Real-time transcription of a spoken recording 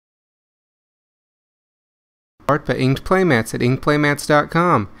Art by Inked Playmats at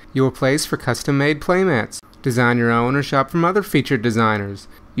inkplaymats.com, your place for custom-made playmats. Design your own or shop from other featured designers.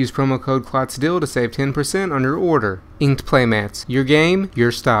 Use promo code KlotzDill to save 10% on your order. Inked Playmats, your game,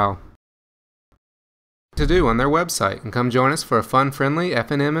 your style. To do on their website, and come join us for a fun, friendly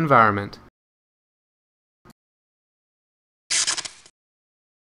F&M environment.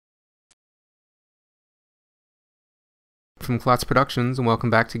 From KlotzProductions, and welcome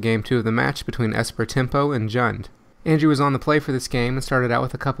back to Game 2 of the match between Esper Tempo and Jund. Andrew was on the play for this game and started out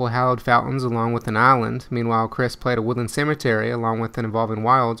with a couple of Hallowed Fountains along with an island. Meanwhile, Chris played a Woodland Cemetery along with an Evolving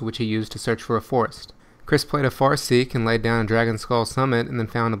Wilds, which he used to search for a forest. Chris played a Farseek and laid down a Dragon Skull Summit and then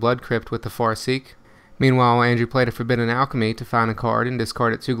found a Blood Crypt with the Farseek. Meanwhile, Andrew played a Forbidden Alchemy to find a card and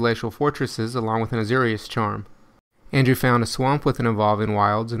discarded 2 Glacial Fortresses along with an Azorius Charm. Andrew found a Swamp with an Evolving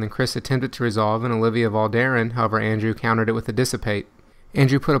Wilds, and then Chris attempted to resolve an Olivia Valdarin, however Andrew countered it with a Dissipate.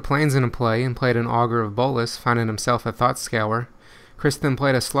 Andrew put a Plains into play and played an Augur of Bolas, finding himself a Thought Scour. Chris then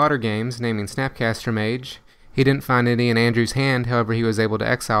played a Slaughter Games, naming Snapcaster Mage. He didn't find any in Andrew's hand, however he was able to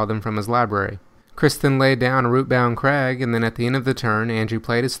exile them from his library. Chris then laid down a Rootbound Crag, and then at the end of the turn, Andrew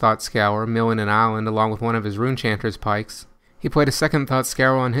played his Thought Scour, milling an island along with one of his Runechanter's Pikes. He played a second Thought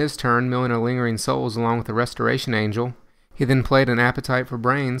Scour on his turn, milling a Lingering Souls along with a Restoration Angel. He then played an Appetite for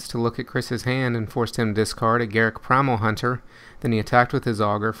Brains to look at Chris's hand and forced him to discard a Garruk Primal Hunter. Then he attacked with his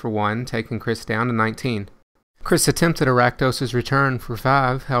Augur for 1, taking Chris down to 19. Chris attempted a Rakdos' Return for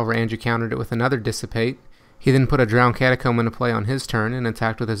 5, however Andrew countered it with another Dissipate. He then put a Drowned Catacomb into play on his turn and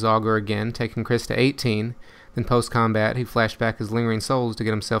attacked with his Augur again, taking Chris to 18. Then post-combat, he flashed back his Lingering Souls to get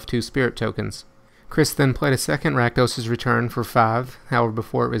himself 2 Spirit Tokens. Chris then played a second Rakdos' Return for 5, however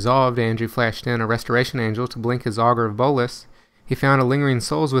before it resolved, Andrew flashed in a Restoration Angel to blink his Augur of Bolas. He found a Lingering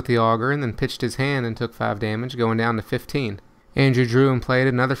Souls with the Augur and then pitched his hand and took 5 damage, going down to 15. Andrew drew and played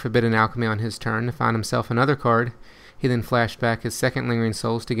another Forbidden Alchemy on his turn to find himself another card. He then flashed back his second Lingering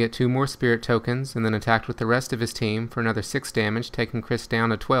Souls to get 2 more Spirit Tokens, and then attacked with the rest of his team for another 6 damage, taking Chris down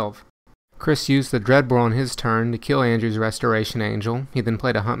to 12. Chris used the Dreadbore on his turn to kill Andrew's Restoration Angel. He then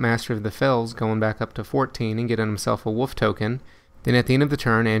played a Huntmaster of the Fells, going back up to 14 and getting himself a Wolf Token. Then at the end of the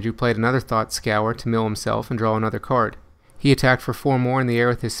turn, Andrew played another Thought Scour to mill himself and draw another card. He attacked for 4 more in the air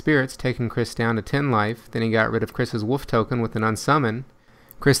with his spirits, taking Chris down to 10 life. Then he got rid of Chris's Wolf Token with an Unsummon.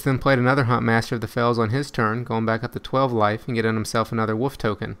 Chris then played another Huntmaster of the Fells on his turn, going back up to 12 life and getting himself another Wolf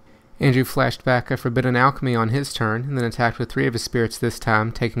Token. Andrew flashed back a Forbidden Alchemy on his turn, and then attacked with 3 of his spirits this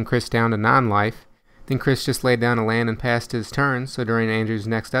time, taking Chris down to 9 life. Then Chris just laid down a land and passed his turn, so during Andrew's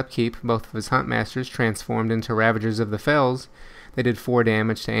next upkeep, both of his Huntmasters transformed into Ravagers of the Fells. They did 4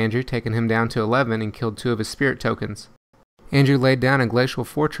 damage to Andrew, taking him down to 11 and killed 2 of his Spirit Tokens. Andrew laid down a Glacial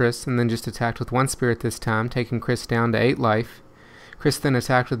Fortress, and then just attacked with 1 spirit this time, taking Chris down to 8 life. Chris then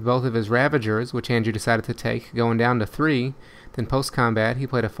attacked with both of his Ravagers, which Andrew decided to take, going down to 3. Then post-combat, he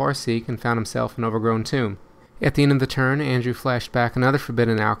played a Farseek and found himself an Overgrown Tomb. At the end of the turn, Andrew flashed back another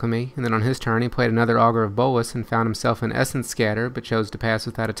Forbidden Alchemy, and then on his turn he played another Augur of Bolas and found himself an Essence Scatter, but chose to pass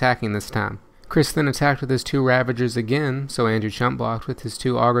without attacking this time. Chris then attacked with his 2 Ravagers again, so Andrew chump blocked with his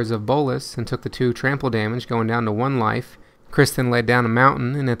 2 Augurs of Bolas and took the 2 trample damage, going down to 1 life. Chris then laid down a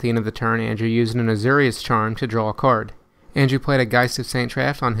Mountain, and at the end of the turn, Andrew used an Azorius Charm to draw a card. Andrew played a Geist of St.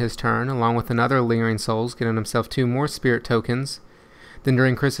 Traft on his turn, along with another Lingering Souls, getting himself 2 more Spirit Tokens. Then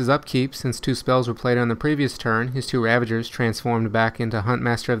during Chris's upkeep, since 2 spells were played on the previous turn, his 2 Ravagers transformed back into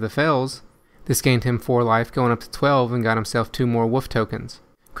Huntmaster of the Fells. This gained him 4 life, going up to 12, and got himself 2 more Wolf Tokens.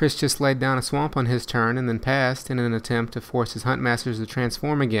 Chris just laid down a Swamp on his turn and then passed in an attempt to force his Huntmasters to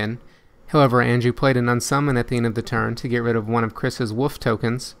transform again. However, Andrew played an Unsummon at the end of the turn to get rid of 1 of Chris's Wolf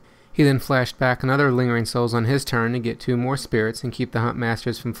Tokens. He then flashed back another Lingering Souls on his turn to get 2 more spirits and keep the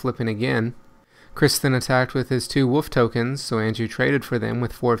Huntmasters from flipping again. Chris then attacked with his 2 Wolf Tokens, so Andrew traded for them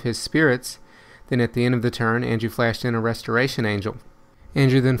with 4 of his spirits. Then at the end of the turn, Andrew flashed in a Restoration Angel.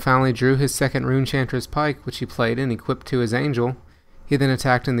 Andrew then finally drew his second Runechanter's Pike, which he played and equipped to his Angel. He then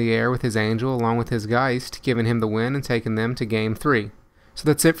attacked in the air with his Angel along with his Geist, giving him the win and taking them to Game 3. So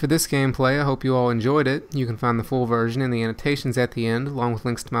that's it for this gameplay. I hope you all enjoyed it. You can find the full version in the annotations at the end, along with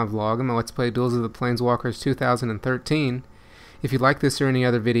links to my vlog and my Let's Play Duels of the Planeswalkers 2013. If you like this or any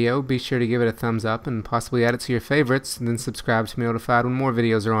other video, be sure to give it a thumbs up and possibly add it to your favorites, and then subscribe to be notified when more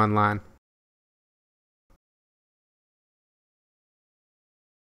videos are online.